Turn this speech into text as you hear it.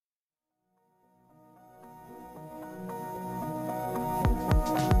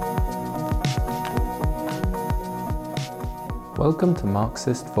Welcome to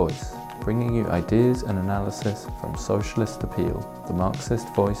Marxist Voice, bringing you ideas and analysis from Socialist Appeal, the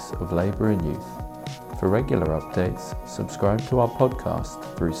Marxist voice of labour and youth. For regular updates, subscribe to our podcast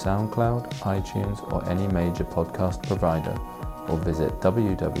through SoundCloud, iTunes or any major podcast provider, or visit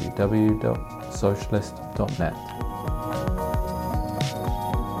www.socialist.net.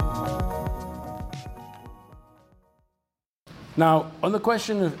 Now, on the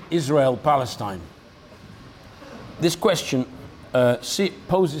question of Israel-Palestine, this question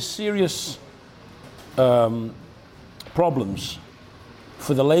poses serious problems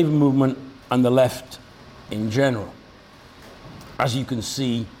for the labor movement and the left in general. As you can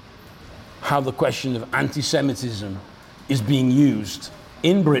see, how the question of anti-Semitism is being used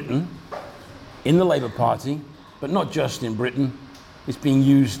in Britain, in the Labour Party, but not just in Britain, it's being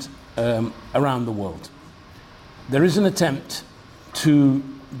used around the world. There is an attempt to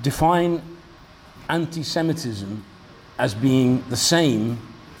define anti-Semitism as being the same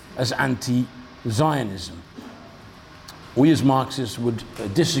as anti-Zionism. We as Marxists would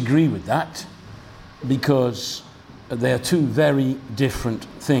disagree with that because they are two very different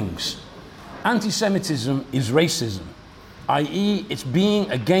things. Anti-Semitism is racism, i.e. it's being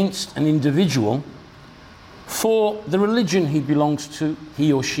against an individual for the religion he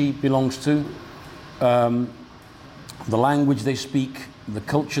or she belongs to, the language they speak, the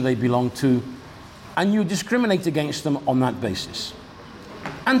culture they belong to, and you discriminate against them on that basis.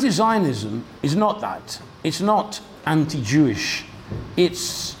 Anti-Zionism is not that. It's not anti-Jewish.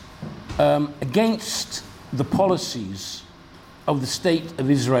 It's against the policies of the state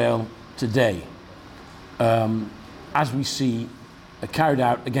of Israel today, as we see carried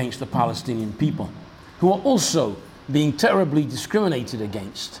out against the Palestinian people, who are also being terribly discriminated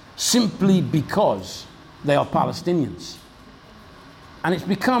against simply because they are Palestinians. And it's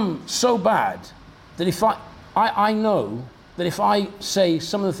become so bad that if I know that if I say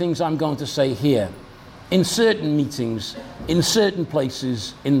some of the things I'm going to say here, in certain meetings, in certain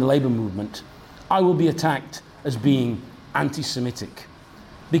places in the labor movement, I will be attacked as being anti-Semitic,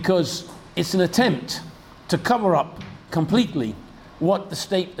 because it's an attempt to cover up completely what the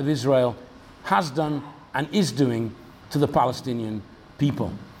state of Israel has done and is doing to the Palestinian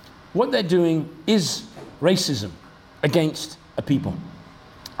people. What they're doing is racism against a people.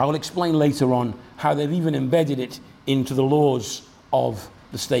 I will explain later on how they've even embedded it into the laws of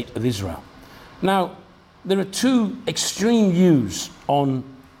the state of Israel. Now, there are two extreme views on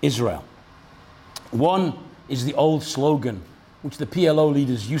Israel. One is the old slogan, which the PLO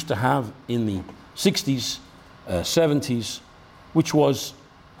leaders used to have in the 60s, 70s, which was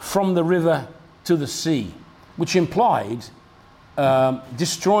from the river to the sea, which implied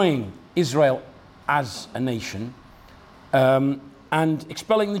destroying Israel as a nation and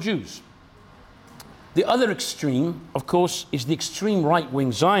expelling the Jews. The other extreme, of course, is the extreme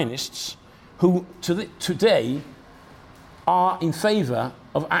right-wing Zionists, who today are in favor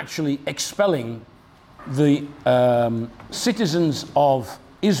of actually expelling the citizens of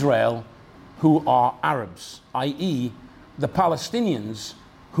Israel who are Arabs, i.e. the Palestinians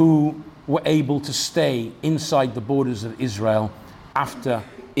who were able to stay inside the borders of Israel after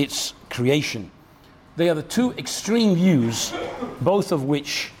its creation. They are the two extreme views, both of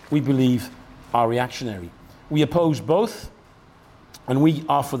which we believe are reactionary. We oppose both, and we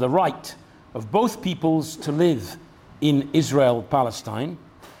are for the right of both peoples to live in Israel-Palestine,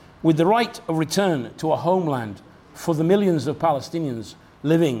 with the right of return to a homeland for the millions of Palestinians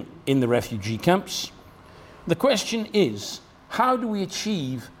living in the refugee camps. The question is, how do we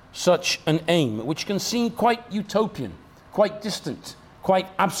achieve such an aim, which can seem quite utopian, quite distant, quite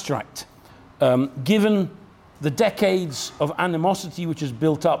abstract, given the decades of animosity which has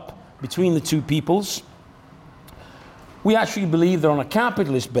built up between the two peoples? We actually believe that on a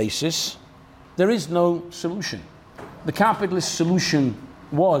capitalist basis, there is no solution. The capitalist solution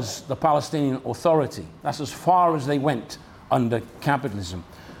was the Palestinian Authority. That's as far as they went under capitalism.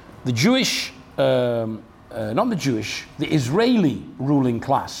 The Israeli ruling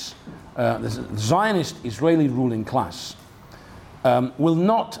class, the Zionist Israeli ruling class, will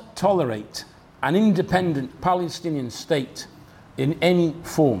not tolerate an independent Palestinian state in any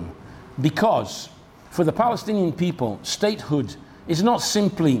form, because for the Palestinian people, statehood is not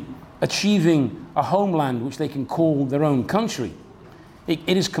simply achieving a homeland which they can call their own country. It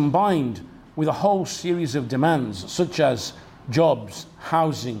is combined with a whole series of demands, such as jobs,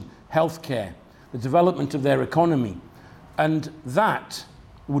 housing, healthcare, the development of their economy. And that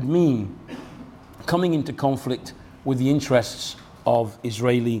would mean coming into conflict with the interests of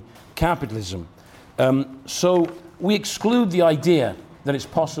Israeli capitalism. So we exclude the idea that it's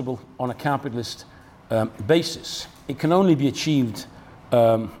possible on a capitalist basis. It can only be achieved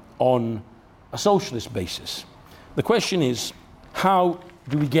on a socialist basis. The question is, how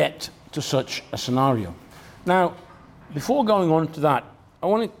do we get to such a scenario? Now, before going on to that, I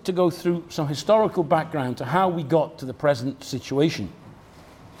wanted to go through some historical background to how we got to the present situation.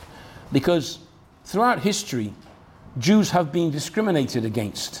 Because throughout history, Jews have been discriminated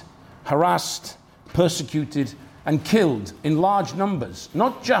against, harassed, persecuted, and killed in large numbers,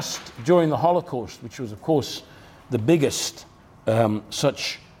 not just during the Holocaust, which was, of course, the biggest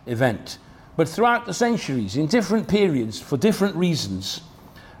such event, but throughout the centuries, in different periods, for different reasons.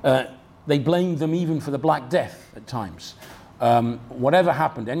 They blamed them even for the Black Death at times. Whatever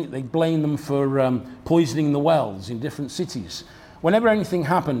happened, they blamed them for poisoning the wells in different cities. Whenever anything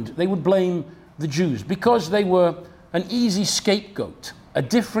happened, they would blame the Jews because they were an easy scapegoat, a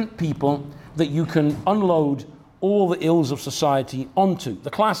different people that you can unload all the ills of society onto. The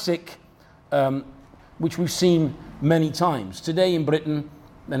classic, which we've seen many times. Today in Britain,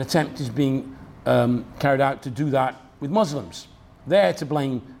 an attempt is being carried out to do that with Muslims. They're to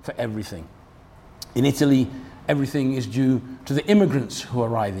blame for everything. In Italy, everything is due to the immigrants who are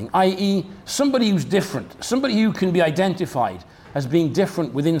arriving, i.e. somebody who's different, somebody who can be identified as being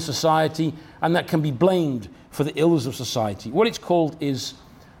different within society and that can be blamed for the ills of society. What it's called is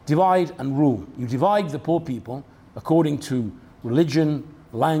divide and rule. You divide the poor people according to religion,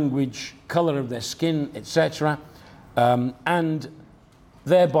 language, color of their skin, etc., and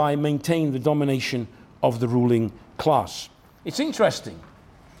thereby maintain the domination of the ruling class. It's interesting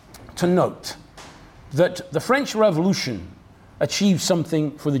to note that the French Revolution achieved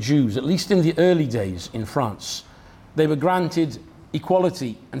something for the Jews, at least in the early days in France. They were granted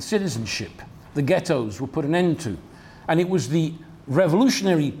equality and citizenship. The ghettos were put an end to. And it was the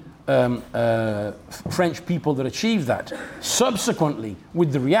revolutionary French people that achieved that. Subsequently,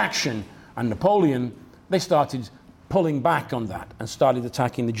 with the reaction and Napoleon, they started pulling back on that and started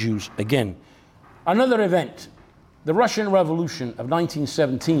attacking the Jews again. Another event, the Russian Revolution of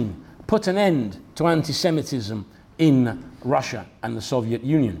 1917, put an end to anti-Semitism in Russia and the Soviet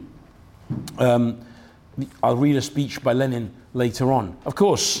Union. I'll read a speech by Lenin later on. Of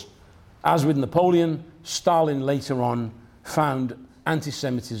course, as with Napoleon, Stalin later on found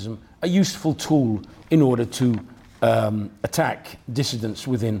anti-Semitism a useful tool in order to attack dissidents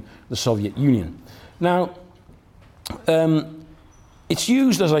within the Soviet Union. Now, it's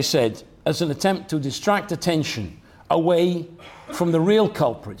used, as I said, as an attempt to distract attention away from the real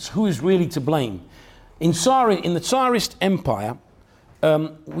culprits, who is really to blame. In the Tsarist Empire,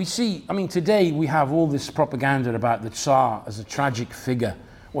 we see, today we have all this propaganda about the Tsar as a tragic figure,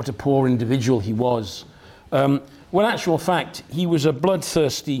 what a poor individual he was. When in actual fact, he was a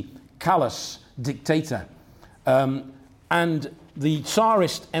bloodthirsty, callous dictator. And the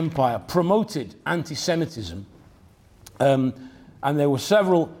Tsarist Empire promoted anti-Semitism, and there were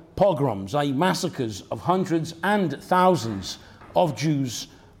several pogroms, i.e. massacres of hundreds and thousands of Jews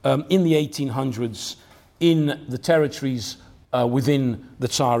in the 1800s in the territories within the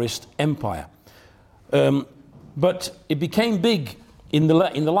Tsarist Empire. But it became big in the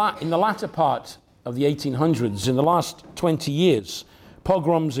latter part of the 1800s, in the last 20 years.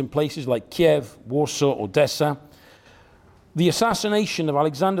 Pogroms in places like Kiev, Warsaw, Odessa. The assassination of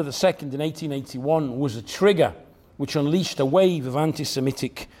Alexander II in 1881 was a trigger which unleashed a wave of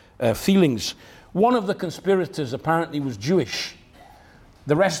anti-Semitic feelings. One of the conspirators apparently was Jewish.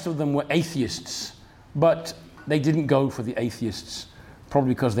 The rest of them were atheists, but they didn't go for the atheists,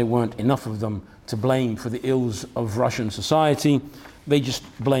 probably because there weren't enough of them to blame for the ills of Russian society. They just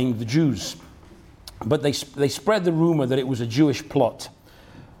blamed the Jews. But they spread the rumor that it was a Jewish plot.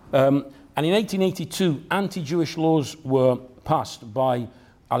 And in 1882, anti-Jewish laws were passed by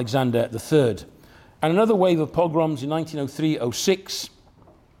Alexander III. And another wave of pogroms in 1903-06.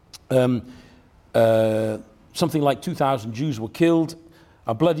 Something like 2,000 Jews were killed,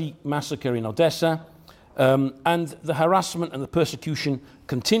 a bloody massacre in Odessa, and the harassment and the persecution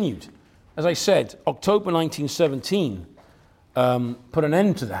continued. As I said, October 1917 put an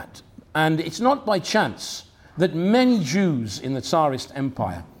end to that. And it's not by chance that many Jews in the Tsarist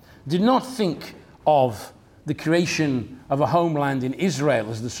Empire did not think of the creation of a homeland in Israel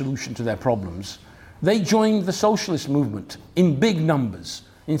as the solution to their problems. They joined the socialist movement in big numbers.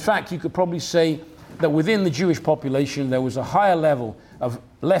 In fact, you could probably say that within the Jewish population there was a higher level of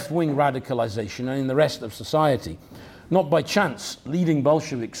left-wing radicalization than in the rest of society. Not by chance, leading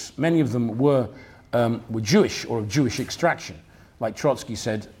Bolsheviks, many of them were Jewish or of Jewish extraction. Like Trotsky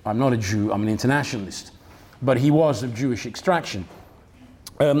said, I'm not a Jew, I'm an internationalist. But he was of Jewish extraction.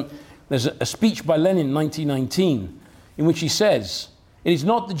 There's a speech by Lenin in 1919 in which he says, It is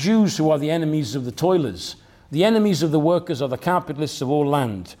not the Jews who are the enemies of the toilers. The enemies of the workers are the capitalists of all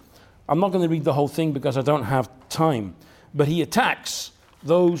land. I'm not going to read the whole thing because I don't have time. But he attacks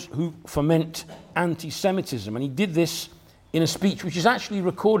those who foment anti-Semitism. And he did this in a speech which is actually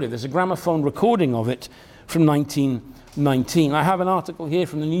recorded. There's a gramophone recording of it from 1919. I have an article here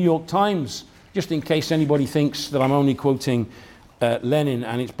from the New York Times, just in case anybody thinks that I'm only quoting Lenin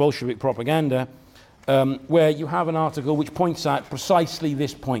and its Bolshevik propaganda, where you have an article which points out precisely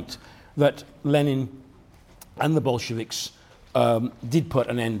this point, that Lenin and the Bolsheviks did put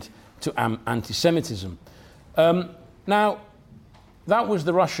an end to anti-Semitism. Now, that was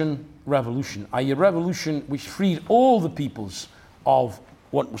the Russian Revolution, a revolution which freed all the peoples of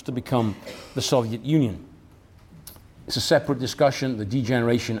what was to become the Soviet Union. It's a separate discussion, the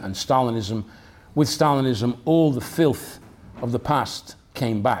degeneration and Stalinism. With Stalinism, all the filth of the past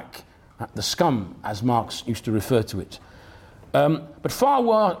came back, the scum, as Marx used to refer to it. But far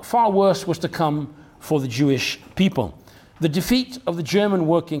worse was to come for the Jewish people. The defeat of the German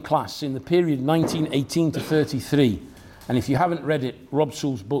working class in the period 1918 to 33, and if you haven't read it, Rob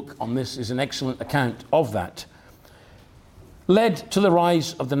Sewell's book on this is an excellent account of that, led to the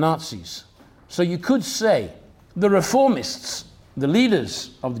rise of the Nazis. So you could say the reformists, the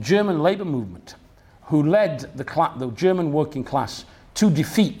leaders of the German labor movement, who led the German working class to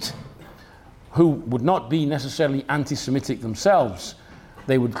defeat, who would not be necessarily anti-Semitic themselves.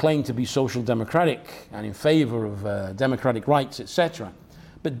 They would claim to be social democratic and in favor of democratic rights, etc.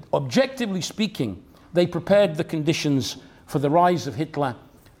 But objectively speaking, they prepared the conditions for the rise of Hitler,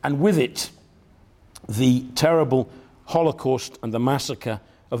 and with it, the terrible Holocaust and the massacre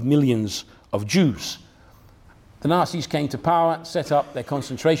of millions of Jews. The Nazis came to power, set up their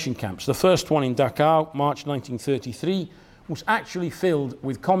concentration camps. The first one in Dachau, March 1933, was actually filled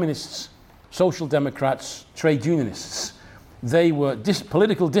with communists, social democrats, trade unionists. They were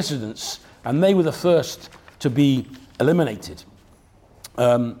political dissidents, and they were the first to be eliminated.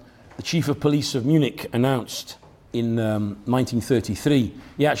 The chief of police of Munich announced in 1933,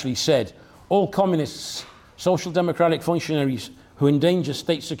 he actually said, all communists, social democratic functionaries who endanger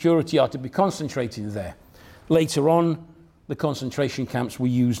state security are to be concentrated there. Later on, the concentration camps were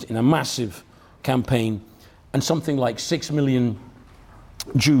used in a massive campaign, and something like 6 million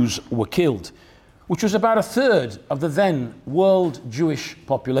Jews were killed, which was about a third of the then world Jewish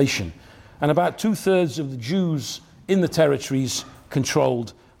population, and about 2/3 of the Jews in the territories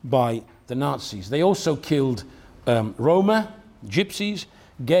controlled by the Nazis. They also killed Roma, Gypsies,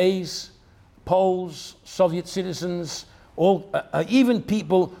 gays, Poles, Soviet citizens, even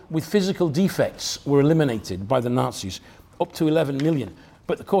people with physical defects were eliminated by the Nazis, up to 11 million.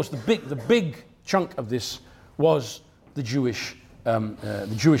 But of course, the big chunk of this was the Jewish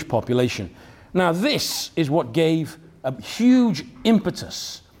population. Now, this is what gave a huge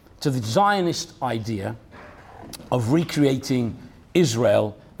impetus to the Zionist idea of recreating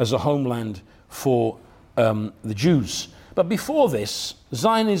Israel as a homeland for the Jews. But before this,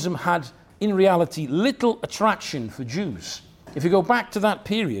 Zionism had, in reality, little attraction for Jews. If you go back to that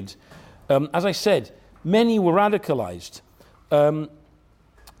period, as I said, many were radicalized.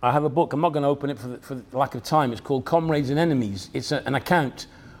 I have a book, I'm not going to open it for the lack of time, it's called Comrades and Enemies. It's an account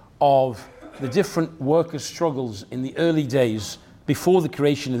of the different workers' struggles in the early days before the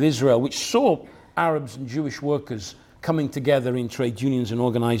creation of Israel, which saw Arabs and Jewish workers coming together in trade unions and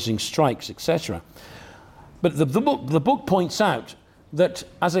organizing strikes, etc. But the book points out that,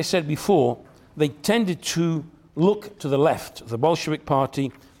 as I said before, they tended to look to the left, the Bolshevik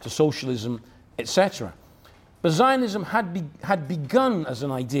Party, to socialism, etc. But Zionism had begun as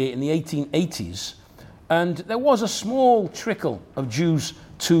an idea in the 1880s, and there was a small trickle of Jews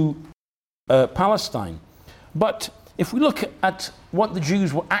to Palestine. But if we look at what the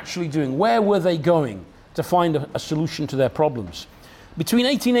Jews were actually doing, where were they going to find a solution to their problems? Between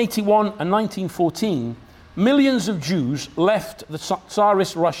 1881 and 1914, millions of Jews left the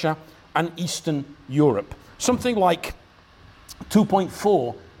Tsarist Russia and Eastern Europe. Something like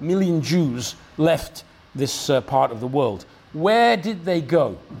 2.4 million Jews left this part of the world. Where did they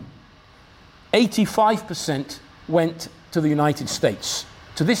go? 85% went to the United States.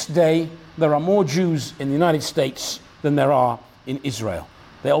 To this day, there are more Jews in the United States than there are in Israel.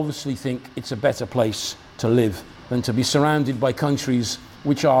 They obviously think it's a better place to live than to be surrounded by countries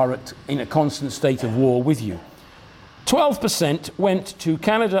which are in a constant state of war with you. 12% went to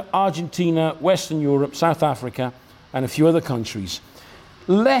Canada, Argentina, Western Europe, South Africa, and a few other countries.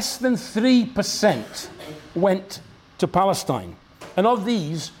 Less than 3% went to Palestine. And of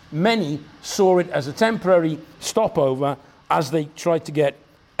these, many saw it as a temporary stopover as they tried to get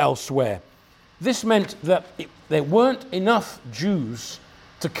elsewhere. This meant that there weren't enough Jews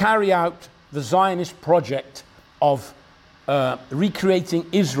to carry out the Zionist project of recreating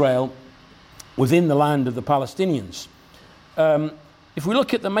Israel within the land of the Palestinians. If we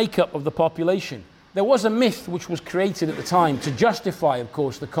look at the makeup of the population, there was a myth which was created at the time to justify, of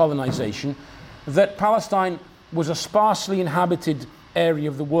course, the colonization, that Palestine was a sparsely inhabited area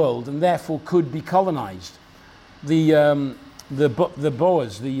of the world and therefore could be colonized. The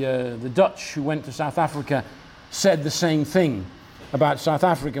Boers, the Dutch who went to South Africa, said the same thing about South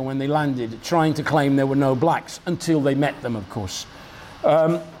Africa when they landed, trying to claim there were no blacks, until they met them, of course.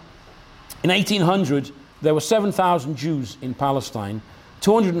 In 1800, there were 7,000 Jews in Palestine,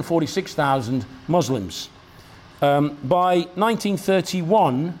 246,000 Muslims. By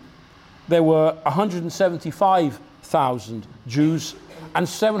 1931, there were 175,000 Jews and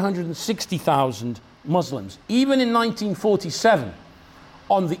 760,000 Muslims. Even in 1947,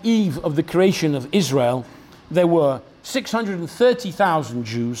 on the eve of the creation of Israel, there were 630,000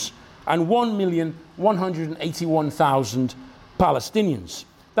 Jews and 1,181,000 Palestinians.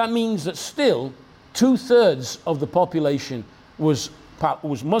 That means that still 2/3 of the population was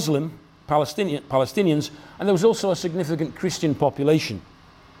Muslim, Palestinians, and there was also a significant Christian population.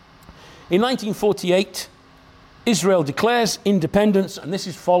 In 1948, Israel declares independence, and this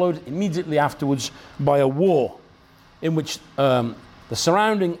is followed immediately afterwards by a war in which the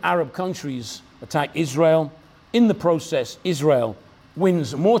surrounding Arab countries attack Israel. In the process, Israel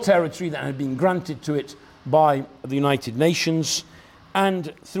wins more territory than had been granted to it by the United Nations,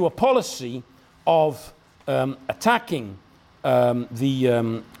 and through a policy of attacking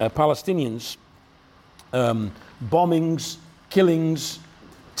the Palestinians, bombings, killings,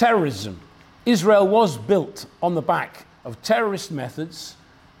 terrorism. Israel was built on the back of terrorist methods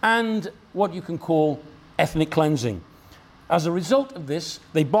and what you can call ethnic cleansing. As a result of this,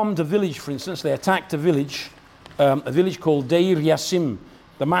 they bombed a village, for instance. They attacked a village called Deir Yassim,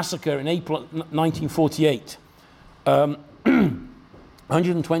 the massacre in April 1948.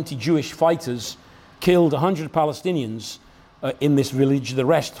 120 Jewish fighters killed 100 Palestinians in this village. The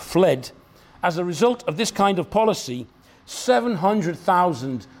rest fled. As a result of this kind of policy,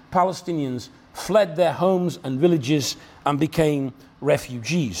 700,000 Palestinians fled their homes and villages and became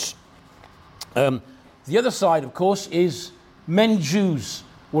refugees. The other side, of course, is many Jews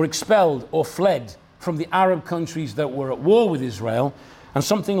were expelled or fled from the Arab countries that were at war with Israel, and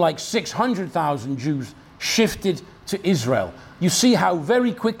something like 600,000 Jews shifted to Israel. You see how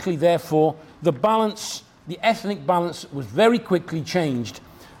very quickly, therefore, the ethnic balance was very quickly changed,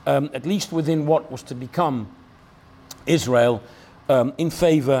 at least within what was to become Israel, in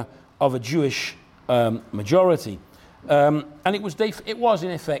favor of a Jewish majority. And it was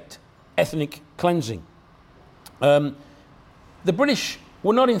in effect ethnic cleansing. The British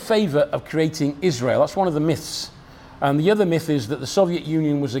were not in favor of creating Israel. That's one of the myths. And the other myth is that the Soviet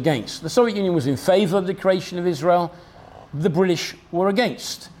Union was against. The Soviet Union was in favor of the creation of Israel. The British were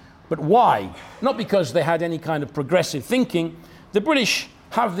against. But why? Not because they had any kind of progressive thinking. The British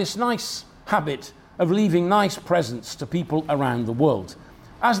have this nice habit of leaving nice presents to people around the world.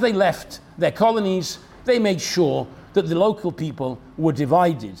 As they left their colonies, they made sure that the local people were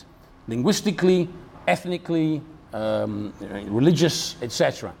divided linguistically, ethnically, religious,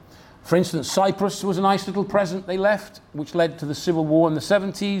 etc. For instance, Cyprus was a nice little present they left, which led to the civil war in the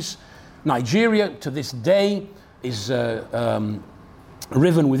 70s. Nigeria, to this day, is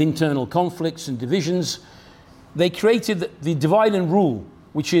riven with internal conflicts and divisions. They created the divide and rule,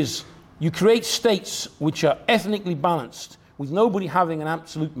 which is you create states which are ethnically balanced, with nobody having an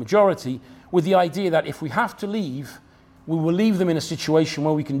absolute majority, with the idea that if we have to leave, we will leave them in a situation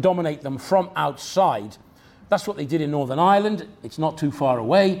where we can dominate them from outside. That's what they did in Northern Ireland. It's not too far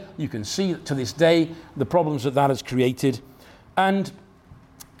away. You can see to this day the problems that has created. And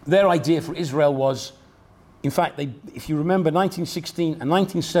their idea for Israel was, in fact, if you remember 1916 and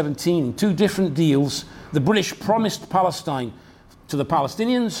 1917, in two different deals, the British promised Palestine to the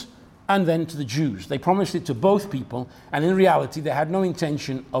Palestinians and then to the Jews. They promised it to both people, and in reality, they had no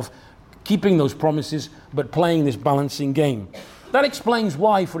intention of keeping those promises, but playing this balancing game. That explains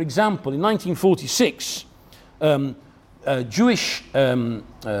why, for example, in 1946, Jewish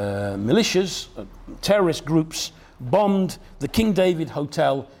militias, terrorist groups, bombed the King David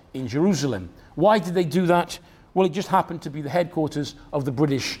Hotel in Jerusalem. Why did they do that? Well, it just happened to be the headquarters of the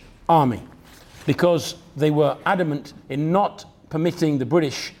British Army, because they were adamant in not permitting the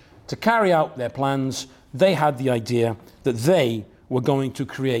British to carry out their plans. They had the idea that they were going to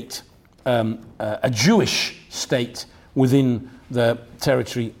create a Jewish state within the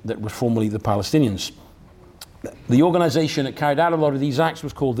territory that was formerly the Palestinians. The organization that carried out a lot of these acts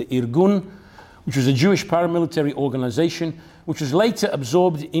was called the Irgun, which was a Jewish paramilitary organization, which was later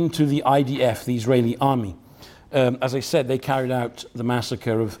absorbed into the IDF, the Israeli army. As I said, they carried out the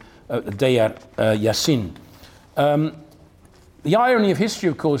massacre of Deir Yassin. The irony of history,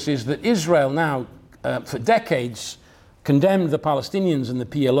 of course, is that Israel now, for decades, condemned the Palestinians and the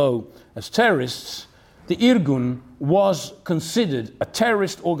PLO as terrorists. The Irgun was considered a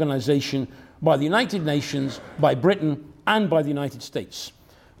terrorist organization by the United Nations, by Britain, and by the United States.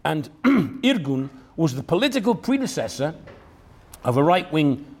 And Irgun was the political predecessor of a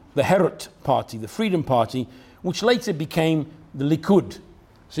right-wing, the Herut Party, the Freedom Party, which later became the Likud.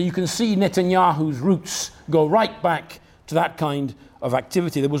 So you can see Netanyahu's roots go right back to that kind of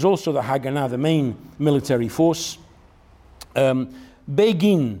activity. There was also the Haganah, the main military force.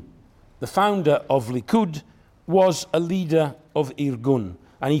 Begin, the founder of Likud, was a leader of Irgun,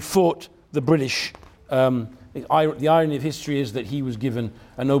 and he fought the British. The irony of history is that he was given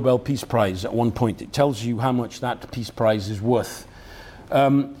a Nobel Peace Prize at one point. It tells you how much that Peace Prize is worth.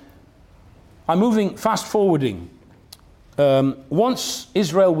 I'm moving, fast forwarding. Once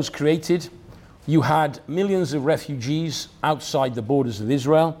Israel was created, you had millions of refugees outside the borders of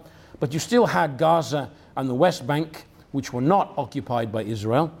Israel, but you still had Gaza and the West Bank, which were not occupied by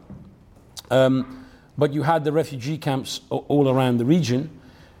Israel. But you had the refugee camps all around the region.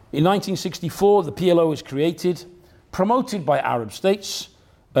 In 1964, the PLO was created, promoted by Arab states.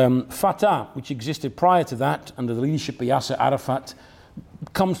 Fatah, which existed prior to that, under the leadership of Yasser Arafat,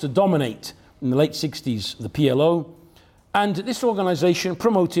 comes to dominate in the late 60s the PLO. And this organization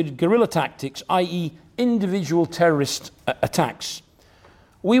promoted guerrilla tactics, i.e. individual terrorist attacks.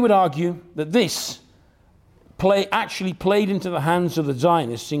 We would argue that this actually played into the hands of the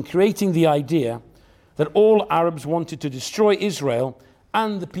Zionists in creating the idea that all Arabs wanted to destroy Israel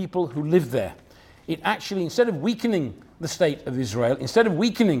and the people who lived there. It actually, instead of weakening the state of Israel, instead of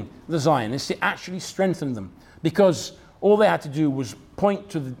weakening the Zionists, it actually strengthened them, because all they had to do was point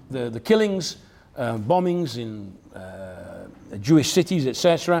to the killings, bombings in Jewish cities,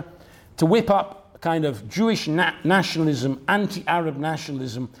 etc., to whip up a kind of Jewish nationalism, anti-Arab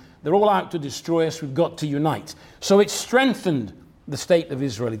nationalism. They're all out to destroy us, we've got to unite. So it strengthened the state of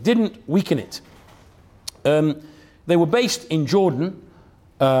Israel, it didn't weaken it. They were based in Jordan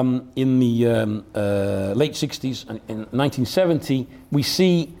in the late 60s. And in 1970, we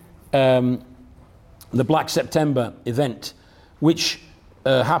see the Black September event, which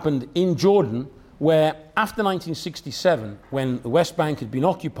happened in Jordan, where after 1967, when the West Bank had been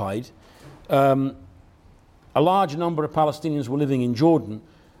occupied, a large number of Palestinians were living in Jordan.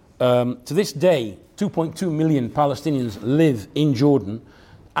 To this day, 2.2 million Palestinians live in Jordan,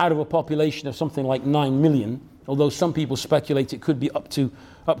 out of a population of something like 9 million, although some people speculate it could be up to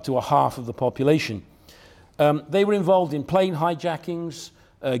a half of the population. They were involved in plane hijackings,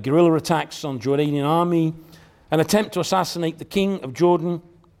 guerrilla attacks on Jordanian army, an attempt to assassinate the king of Jordan,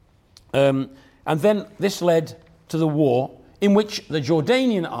 and then this led to the war, in which the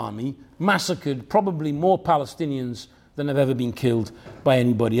Jordanian army massacred probably more Palestinians than have ever been killed by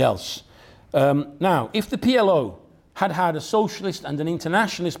anybody else. Now, if the PLO had had a socialist and an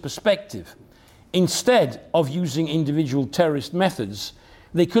internationalist perspective, instead of using individual terrorist methods,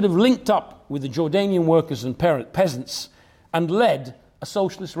 they could have linked up with the Jordanian workers and peasants and led a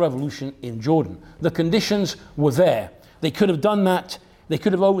socialist revolution in Jordan. The conditions were there. They could have done that. They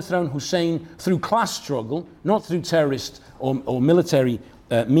could have overthrown Hussein through class struggle, not through terrorist or military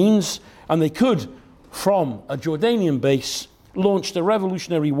means, and they could, from a Jordanian base, launch a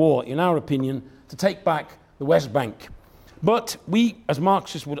revolutionary war, in our opinion, to take back the West Bank. But we, as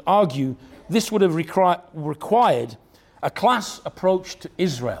Marxists, would argue this would have required a class approach to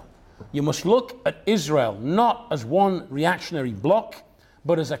Israel. You must look at Israel not as one reactionary bloc,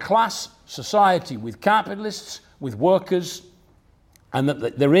 but as a class society with capitalists, with workers, and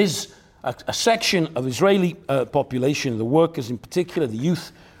that there is a section of Israeli population, the workers in particular, the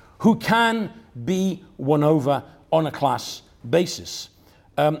youth, who can be won over on a class basis.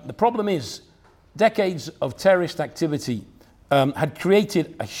 The problem is, decades of terrorist activity had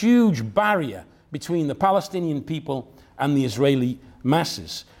created a huge barrier between the Palestinian people and the Israeli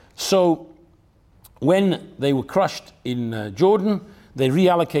masses. So when they were crushed in Jordan, they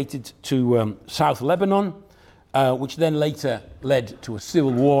reallocated to South Lebanon, which then later led to a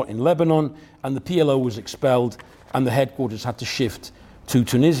civil war in Lebanon, and the PLO was expelled and the headquarters had to shift to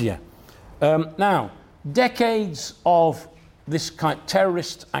Tunisia. Now, decades of this kind of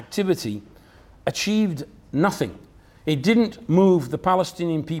terrorist activity achieved nothing. It didn't move the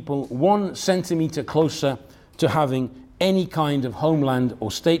Palestinian people 1 centimeter closer to having any kind of homeland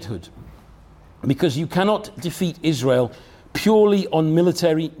or statehood, because you cannot defeat Israel purely on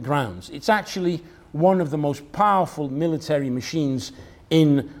military grounds. It's actually one of the most powerful military machines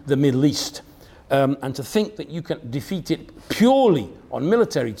in the Middle East. And to think that you can defeat it purely on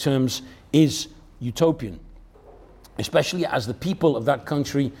military terms is utopian, especially as the people of that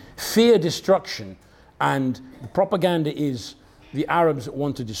country fear destruction, and the propaganda is the Arabs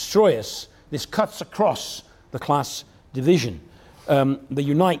want to destroy us. This cuts across the class division. They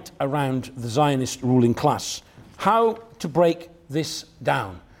unite around the Zionist ruling class. How to break this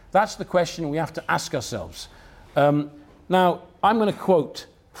down? That's the question we have to ask ourselves. Now, I'm going to quote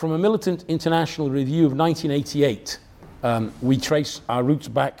from a Militant International Review of 1988. We trace our roots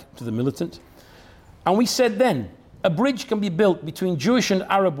back to the Militant. And we said then, a bridge can be built between Jewish and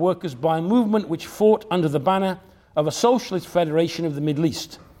Arab workers by a movement which fought under the banner of a socialist federation of the Middle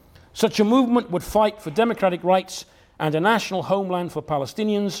East. Such a movement would fight for democratic rights and a national homeland for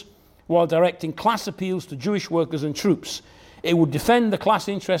Palestinians while directing class appeals to Jewish workers and troops. It would defend the class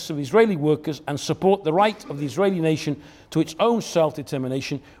interests of Israeli workers and support the right of the Israeli nation to its own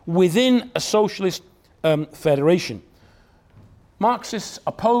self-determination within a socialist federation. Marxists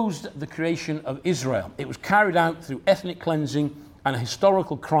opposed the creation of Israel. It was carried out through ethnic cleansing and a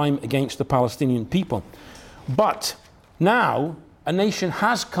historical crime against the Palestinian people. But now a nation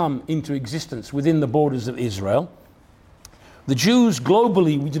has come into existence within the borders of Israel. The Jews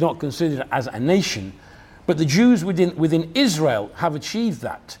globally we do not consider as a nation, but the Jews within Israel have achieved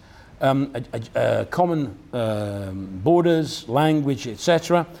that. Common borders, language,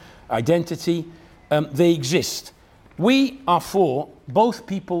 etc., identity, they exist. We are for both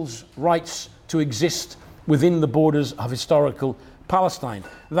people's rights to exist within the borders of historical Palestine.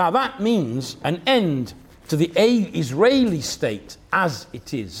 Now that means an end to the Israeli state as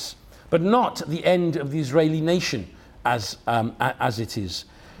it is, but not the end of the Israeli nation as it is.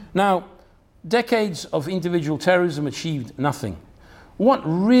 Now, decades of individual terrorism achieved nothing. What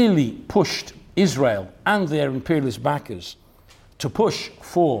really pushed Israel and their imperialist backers to push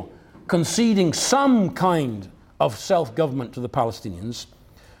for conceding some kind of self-government to the Palestinians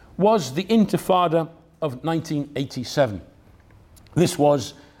was the Intifada of 1987. This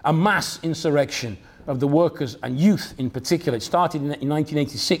was a mass insurrection of the workers and youth in particular. It started in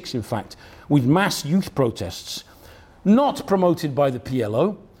 1986, in fact, with mass youth protests, not promoted by the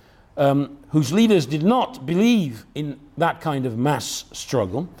PLO, whose leaders did not believe in that kind of mass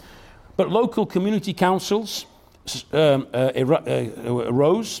struggle, but local community councils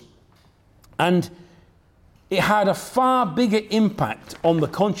arose, and it had a far bigger impact on the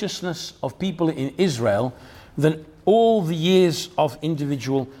consciousness of people in Israel than all the years of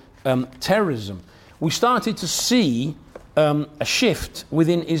individual terrorism. We started to see a shift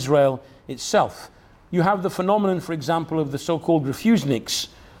within Israel itself. You have the phenomenon, for example, of the so-called refuseniks,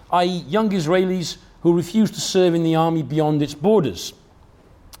 i.e. young Israelis who refuse to serve in the army beyond its borders.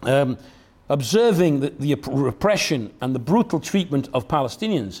 Observing the repression and the brutal treatment of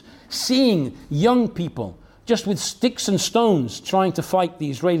Palestinians, seeing young people just with sticks and stones trying to fight the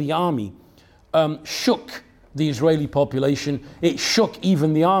Israeli army, shook the Israeli population. It shook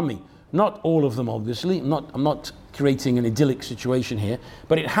even the army. Not all of them, obviously. I'm not creating an idyllic situation here,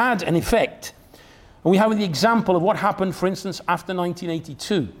 but it had an effect. And we have the example of what happened, for instance, after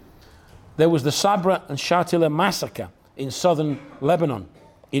 1982. There was the Sabra and Shatila massacre in southern Lebanon,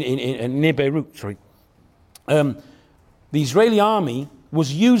 near Beirut. The Israeli army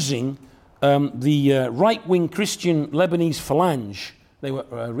was using the right-wing Christian Lebanese Phalange. They were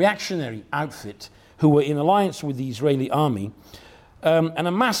a reactionary outfit who were in alliance with the Israeli army. And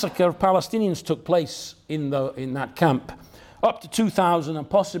a massacre of Palestinians took place in that camp. Up to 2,000 and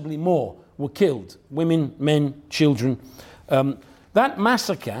possibly more were killed. Women, men, children. That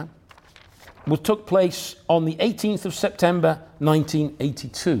massacre took place on the 18th of September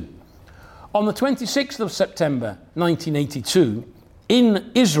 1982. On the 26th of September 1982,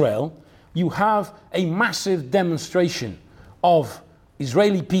 in Israel, you have a massive demonstration of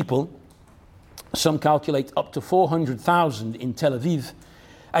Israeli people, some calculate up to 400,000 in Tel Aviv,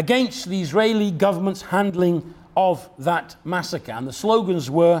 against the Israeli government's handling of that massacre. And the slogans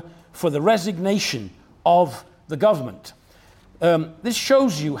were for the resignation of the government. This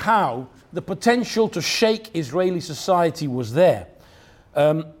shows you how the potential to shake Israeli society was there.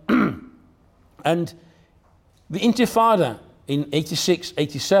 And the Intifada in 86,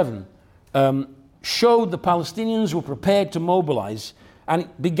 87 showed the Palestinians were prepared to mobilize, and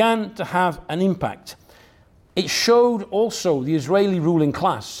it began to have an impact. It showed also the Israeli ruling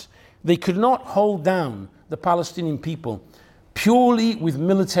class they could not hold down the Palestinian people purely with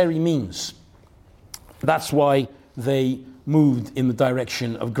military means. That's why they moved in the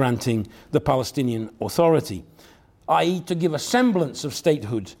direction of granting the Palestinian Authority. i.e. to give a semblance of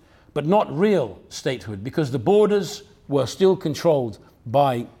statehood, but not real statehood, because the borders were still controlled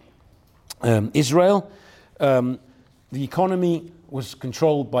by Israel. The economy was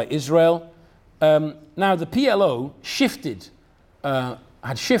controlled by Israel. Now the PLO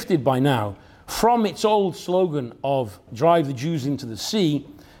had shifted by now from its old slogan of drive the Jews into the sea.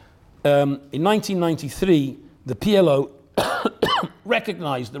 In 1993, the PLO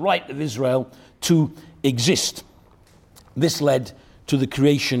recognized the right of Israel to exist. This led to the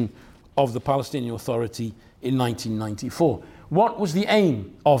creation of the Palestinian Authority in 1994. What was the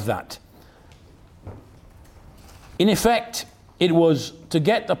aim of that? In effect, it was to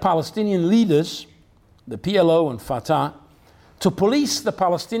get the Palestinian leaders, the PLO and Fatah, to police the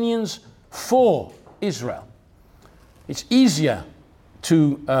Palestinians for Israel. It's easier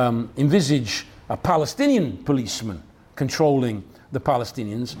to envisage a Palestinian policeman controlling the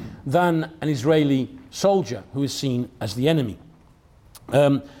Palestinians than an Israeli soldier who is seen as the enemy.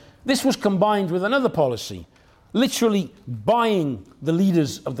 This was combined with another policy, literally buying the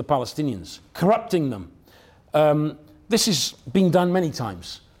leaders of the Palestinians, corrupting them. This has been done many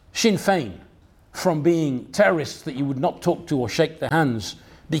times. Sinn Féin, from being terrorists that you would not talk to or shake their hands,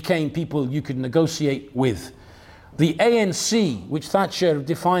 became people you could negotiate with. The ANC, which Thatcher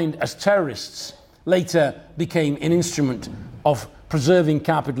defined as terrorists, later became an instrument of preserving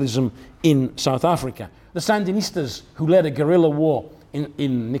capitalism in South Africa. The Sandinistas, who led a guerrilla war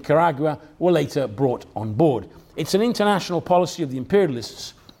in Nicaragua, were later brought on board. It's an international policy of the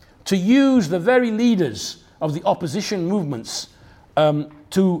imperialists to use the very leaders of the opposition movements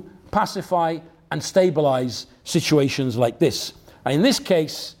to pacify and stabilize situations like this. And in this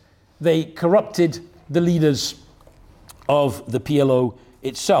case, they corrupted the leaders of the PLO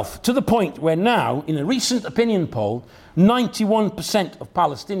itself, to the point where now, in a recent opinion poll, 91% of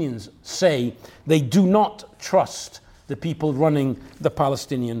Palestinians say they do not trust the people running the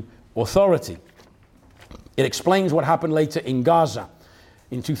Palestinian Authority. It explains what happened later in Gaza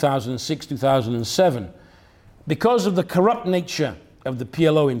in 2006, 2007. Because of the corrupt nature of the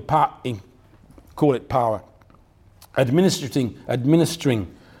PLO call it power, administering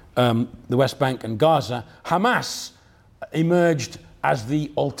the West Bank and Gaza, Hamas emerged as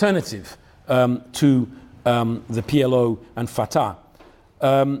the alternative to the PLO and Fatah.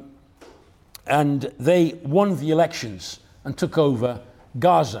 And they won the elections and took over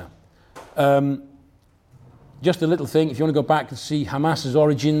Gaza. Just a little thing, if you want to go back and see Hamas's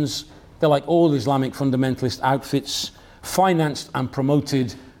origins, they're like all Islamic fundamentalist outfits, financed and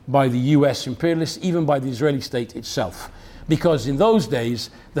promoted by the US imperialists, even by the Israeli state itself. Because in those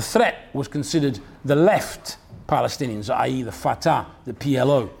days, the threat was considered the left Palestinians, i.e. the Fatah, the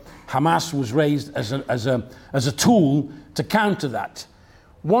PLO. Hamas was raised as a tool to counter that.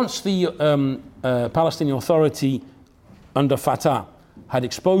 Once the Palestinian Authority under Fatah had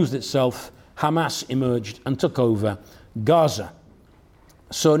exposed itself, Hamas emerged and took over Gaza.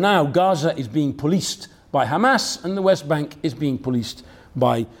 So now Gaza is being policed by Hamas and the West Bank is being policed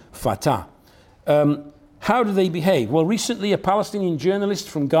by Fatah. How do they behave? Well, recently a Palestinian journalist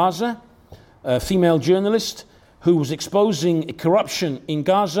from Gaza, a female journalist who was exposing corruption in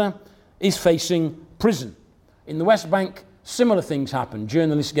Gaza, is facing prison. In the West Bank, similar things happen.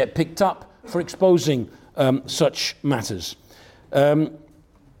 Journalists get picked up for exposing such matters.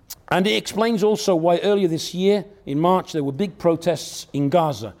 And it explains also why earlier this year, in March, there were big protests in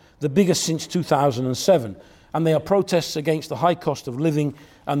Gaza, the biggest since 2007. And they are protests against the high cost of living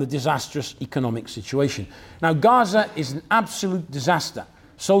and the disastrous economic situation. Now, Gaza is an absolute disaster,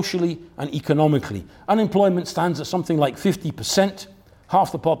 socially and economically. Unemployment stands at something like 50%.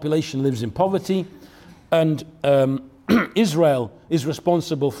 Half the population lives in poverty. And Israel is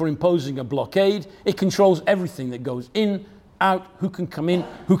responsible for imposing a blockade. It controls everything that goes in, out, who can come in,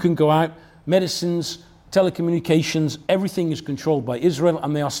 who can go out. Medicines, telecommunications, everything is controlled by Israel,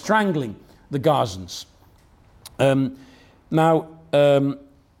 and they are strangling the Gazans.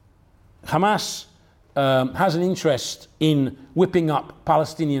 Hamas has an interest in whipping up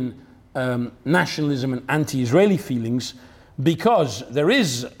Palestinian nationalism and anti-Israeli feelings, because there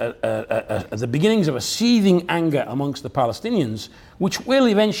is the beginnings of a seething anger amongst the Palestinians, which will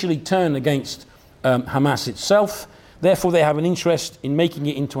eventually turn against Hamas itself. Therefore, they have an interest in making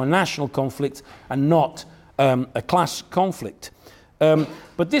it into a national conflict and not a class conflict.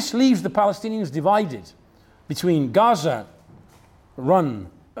 But this leaves the Palestinians divided between Gaza, run,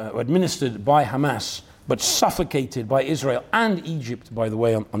 administered by Hamas, but suffocated by Israel and Egypt, by the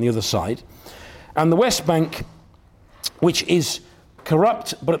way, on the other side, and the West Bank, which is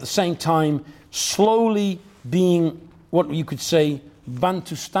corrupt, but at the same time slowly being what you could say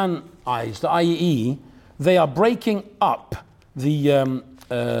Bantustanized, i.e. they are breaking up the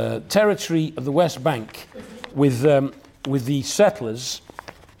territory of the West Bank with the settlers.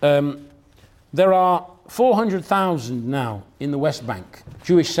 There are 400,000 now in the West Bank,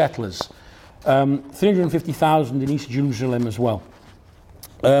 Jewish settlers, 350,000 in East Jerusalem as well.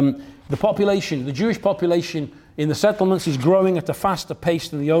 The population, the Jewish population in the settlements is growing at a faster pace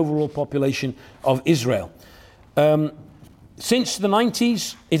than the overall population of Israel. Since the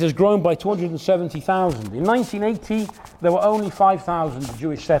 90s, it has grown by 270,000. In 1980, there were only 5,000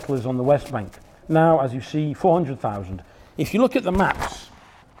 Jewish settlers on the West Bank. Now, as you see, 400,000. If you look at the maps,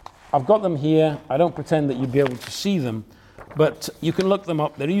 I've got them here. I don't pretend that you'd be able to see them, but you can look them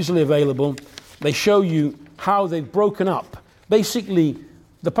up. They're easily available. They show you how they've broken up. Basically,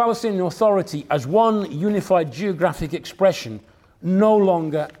 the Palestinian Authority as one unified geographic expression no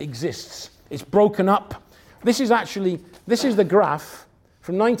longer exists. It's broken up. This is the graph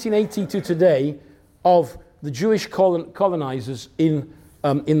from 1980 to today of the Jewish colonizers in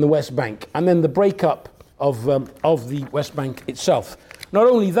the West Bank, and then the breakup of the West Bank itself. Not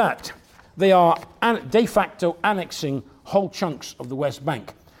only that, they are de facto annexing whole chunks of the West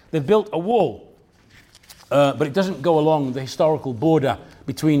Bank. They've built a wall, but it doesn't go along the historical border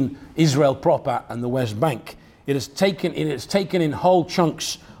between Israel proper and the West Bank. It has taken in whole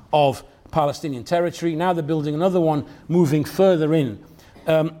chunks of Palestinian territory. Now they're building another one, moving further in.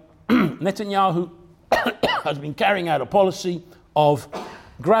 Netanyahu has been carrying out a policy of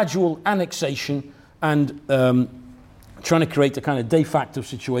gradual annexation and trying to create a kind of de facto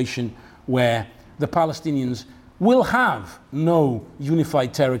situation where the Palestinians will have no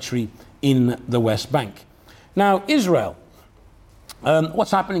unified territory in the West Bank. Now, Israel,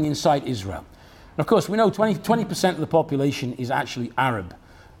 what's happening inside Israel? And of course, we know 20% of the population is actually Arab.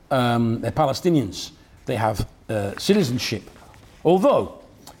 They're Palestinians. They have citizenship. Although,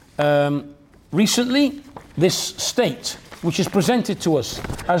 recently, this state, which is presented to us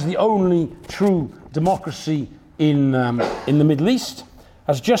as the only true democracy in the Middle East,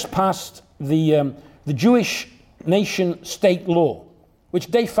 has just passed the Jewish nation state law, which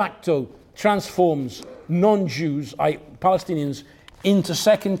de facto transforms non-Jews, Palestinians, into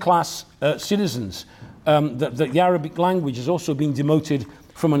second-class citizens. The Arabic language has also been demoted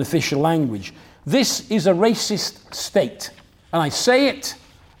from an official language. This is a racist state, and I say it,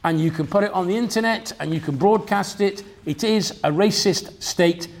 and you can put it on the internet, and you can broadcast it. It is a racist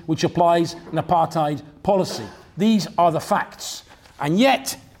state which applies an apartheid policy. These are the facts. And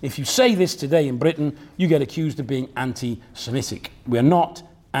yet, if you say this today in Britain, you get accused of being anti-Semitic. We are not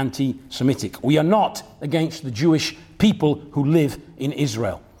anti-Semitic. We are not against the Jewish people who live in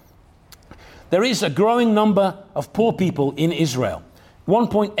Israel. There is a growing number of poor people in Israel.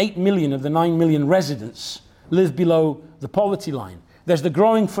 1.8 million of the 9 million residents live below the poverty line. There's the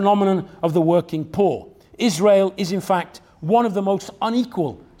growing phenomenon of the working poor. Israel is, in fact, one of the most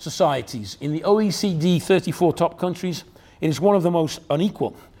unequal societies. In the OECD 34 top countries, it is one of the most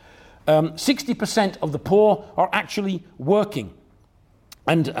unequal. 60% of the poor are actually working.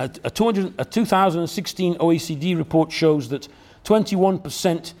 And a 2016 OECD report shows that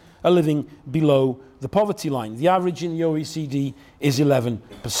 21% are living below the poverty line. The average in the OECD is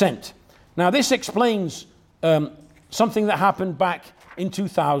 11%. Now, this explains something that happened back in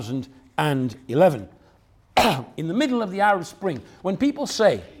 2011. In the middle of the Arab Spring, when people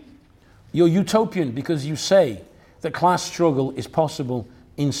say you're utopian because you say that class struggle is possible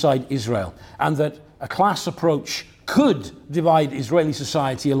inside Israel and that a class approach could divide Israeli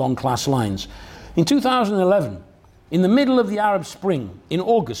society along class lines. In 2011, in the middle of the Arab Spring, in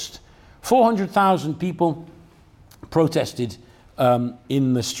August, 400,000 people protested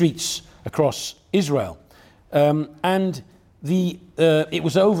in the streets across Israel. And it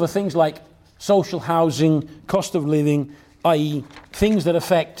was over things like social housing, cost of living, i.e. things that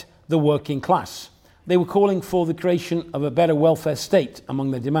affect the working class. They were calling for the creation of a better welfare state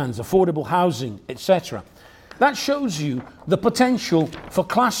among their demands, affordable housing, etc. That shows you the potential for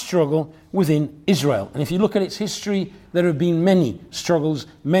class struggle within Israel. And if you look at its history, there have been many struggles,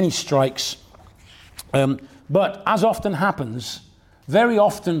 many strikes. But as often happens, very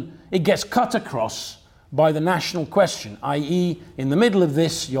often it gets cut across by the national question, i.e. in the middle of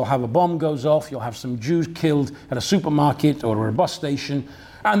this, you'll have a bomb goes off, you'll have some Jews killed at a supermarket or a bus station,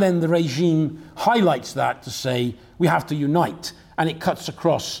 and then the regime highlights that to say, we have to unite, and it cuts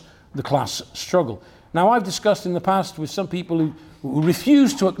across the class struggle. Now, I've discussed in the past with some people who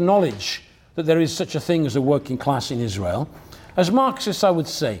refuse to acknowledge that there is such a thing as a working class in Israel. As Marxists, I would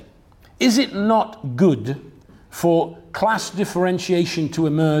say, is it not good for class differentiation to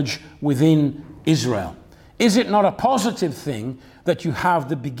emerge within Israel? Is it not a positive thing that you have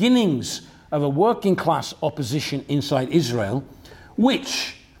the beginnings of a working class opposition inside Israel,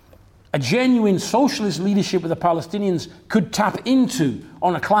 which a genuine socialist leadership of the Palestinians could tap into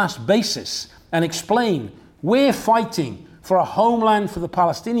on a class basis and explain, we're fighting for a homeland for the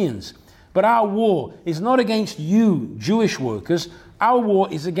Palestinians, but our war is not against you, Jewish workers. Our war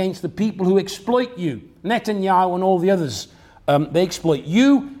is against the people who exploit you, Netanyahu and all the others. They exploit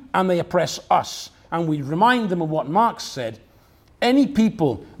you and they oppress us. And we remind them of what Marx said: any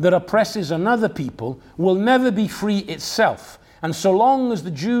people that oppresses another people will never be free itself. And so long as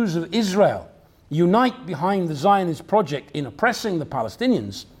the Jews of Israel unite behind the Zionist project in oppressing the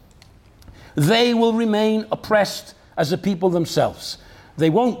Palestinians, they will remain oppressed as a people themselves. They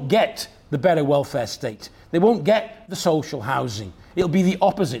won't get the better welfare state. They won't get the social housing. It'll be the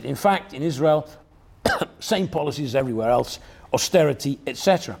opposite. In fact, in Israel, same policies everywhere else, austerity,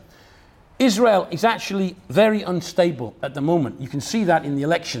 etc. Israel is actually very unstable at the moment. You can see that in the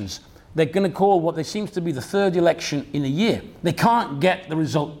elections. They're going to call what seems to be the third election in a year. They can't get the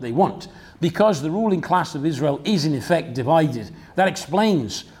result they want because the ruling class of Israel is in effect divided. That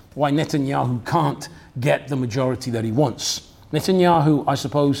explains why Netanyahu can't get the majority that he wants. Netanyahu, I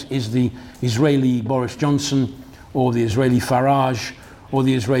suppose, is the Israeli Boris Johnson, or the Israeli Farage, or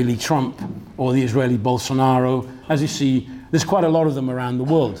the Israeli Trump, or the Israeli Bolsonaro. As you see, there's quite a lot of them around the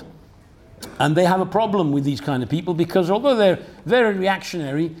world. And they have a problem with these kind of people because although they're very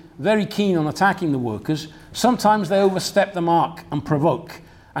reactionary, very keen on attacking the workers, sometimes they overstep the mark and provoke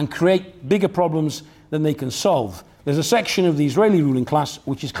and create bigger problems than they can solve. There's a section of the Israeli ruling class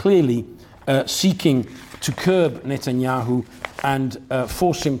which is clearly seeking to curb Netanyahu and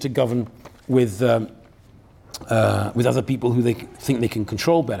force him to govern with other people who they think they can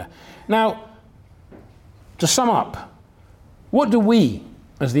control better. Now, to sum up, what do we,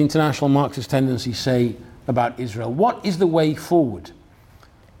 as the international Marxist tendency, say about Israel? What is the way forward?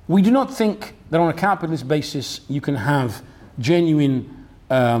 We do not think that on a capitalist basis you can have genuine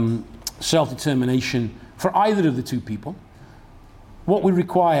self-determination for either of the two people. What we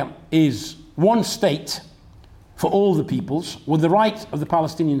require is one state for all the peoples with the right of the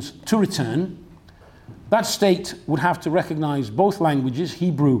Palestinians to return. That state would have to recognize both languages,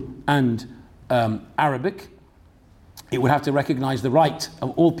 Hebrew and Arabic. It would have to recognize the right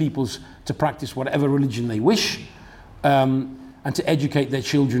of all peoples to practice whatever religion they wish, and to educate their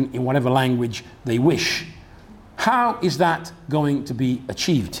children in whatever language they wish. How is that going to be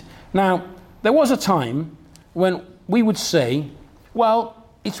achieved? Now, there was a time when we would say, well,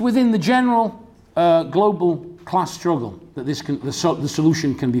 it's within the general global class struggle that the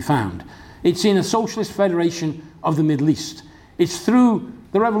solution can be found. It's in a socialist federation of the Middle East. It's through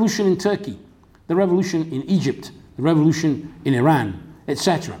the revolution in Turkey, the revolution in Egypt, the revolution in Iran,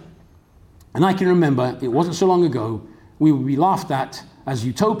 etc. And I can remember, it wasn't so long ago, we would be laughed at as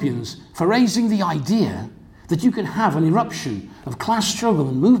utopians for raising the idea that you can have an eruption of class struggle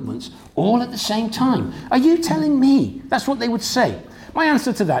and movements all at the same time. Are you telling me? That's what they would say. My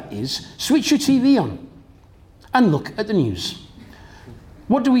answer to that is, switch your TV on and look at the news.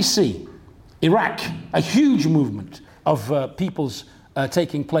 What do we see? Iraq, a huge movement of peoples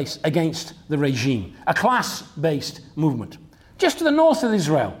taking place against the regime, a class-based movement. Just to the north of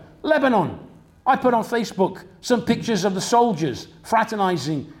Israel, Lebanon. I put on Facebook some pictures of the soldiers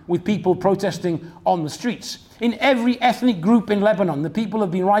fraternizing with people protesting on the streets. In every ethnic group in Lebanon, the people have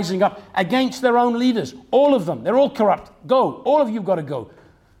been rising up against their own leaders. All of them. They're all corrupt. Go. All of you've got to go.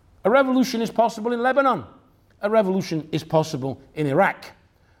 A revolution is possible in Lebanon. A revolution is possible in Iraq.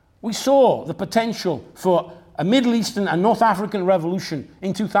 We saw the potential for a Middle Eastern and North African revolution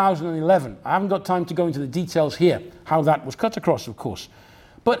in 2011. I haven't got time to go into the details here, how that was cut across, of course.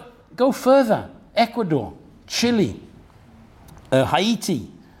 But go further. Ecuador, Chile, Haiti,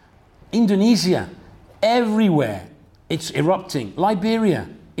 Indonesia, everywhere it's erupting. Liberia,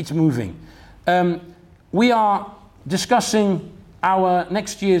 it's moving. We are discussing our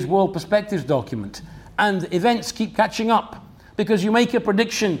next year's World Perspectives document, and events keep catching up because you make a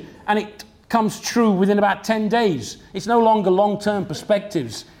prediction and it comes true within about 10 days. It's no longer long-term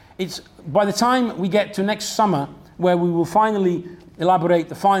perspectives. It's by the time we get to next summer, where we will finally elaborate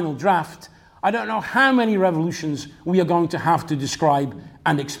the final draft, I don't know how many revolutions we are going to have to describe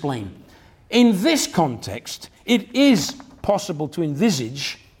and explain. In this context, it is possible to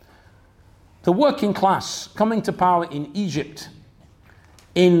envisage the working class coming to power in Egypt,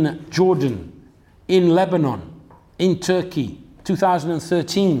 in Jordan, in Lebanon, in Turkey.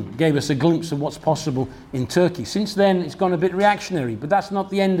 2013 gave us a glimpse of what's possible in Turkey. Since then, it's gone a bit reactionary, but that's not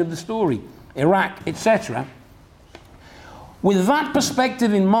the end of the story. Iraq, etc. With that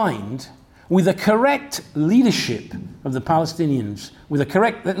perspective in mind, with the correct leadership of the Palestinians with a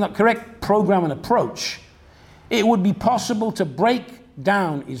correct program and approach, it would be possible to break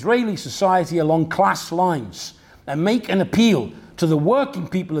down Israeli society along class lines and make an appeal to the working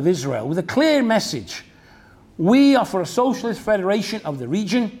people of Israel with a clear message. We are for a socialist federation of the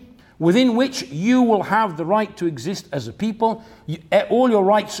region within which you will have the right to exist as a people. All your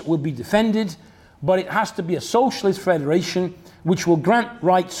rights will be defended, but it has to be a socialist federation which will grant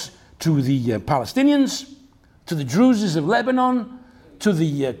rights to the Palestinians, to the Druses of Lebanon, to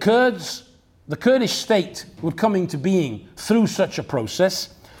the Kurds. The Kurdish state would come into being through such a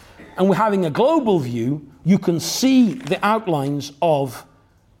process. And we're having a global view. You can see the outlines of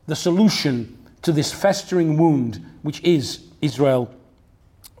the solution to this festering wound, which is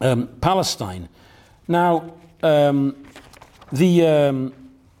Israel-Palestine. Now,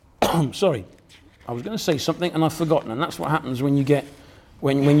 sorry, I was going to say something and I've forgotten, and that's what happens when you get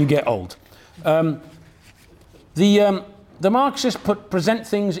old. The Marxists present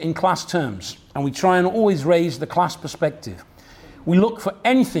things in class terms, and we try and always raise the class perspective. We look for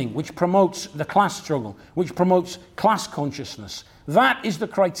anything which promotes the class struggle, which promotes class consciousness. That is the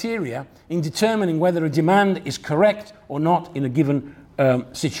criteria in determining whether a demand is correct or not in a given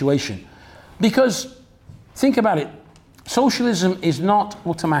situation. Because, think about it, socialism is not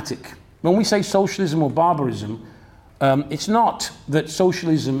automatic. When we say socialism or barbarism, it's not that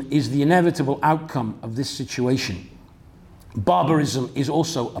socialism is the inevitable outcome of this situation. Barbarism is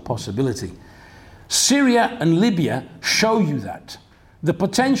also a possibility. Syria and Libya show you that. The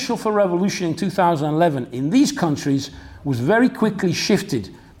potential for revolution in 2011 in these countries was very quickly shifted,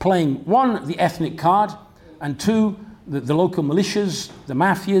 playing one, the ethnic card, and two, the local militias, the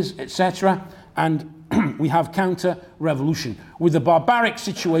mafias, etc. And we have counter-revolution with the barbaric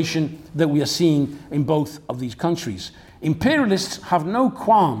situation that we are seeing in both of these countries. Imperialists have no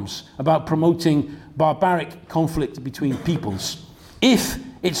qualms about promoting barbaric conflict between peoples if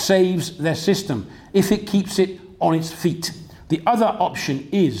it saves their system, if it keeps it on its feet. The other option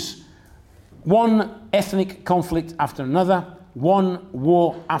is one ethnic conflict after another, one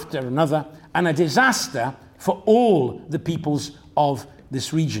war after another, and a disaster for all the peoples of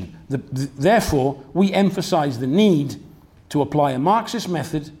this region. Therefore, we emphasize the need to apply a Marxist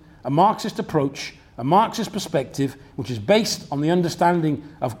method, a Marxist approach, a Marxist perspective, which is based on the understanding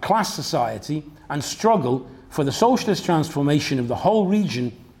of class society and struggle for the socialist transformation of the whole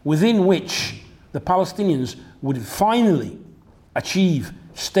region within which the Palestinians would finally achieve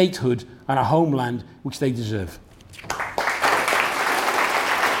statehood and a homeland which they deserve.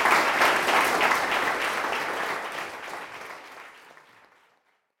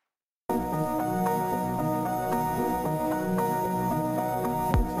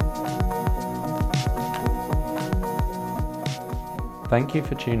 Thank you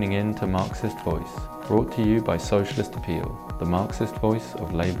for tuning in to Marxist Voice, brought to you by Socialist Appeal, the Marxist voice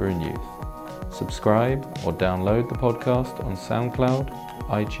of labour and youth. Subscribe or download the podcast on SoundCloud,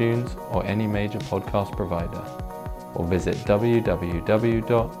 iTunes or any major podcast provider, or visit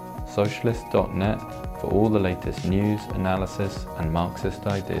www.socialist.net for all the latest news, analysis and Marxist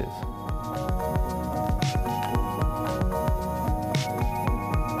ideas.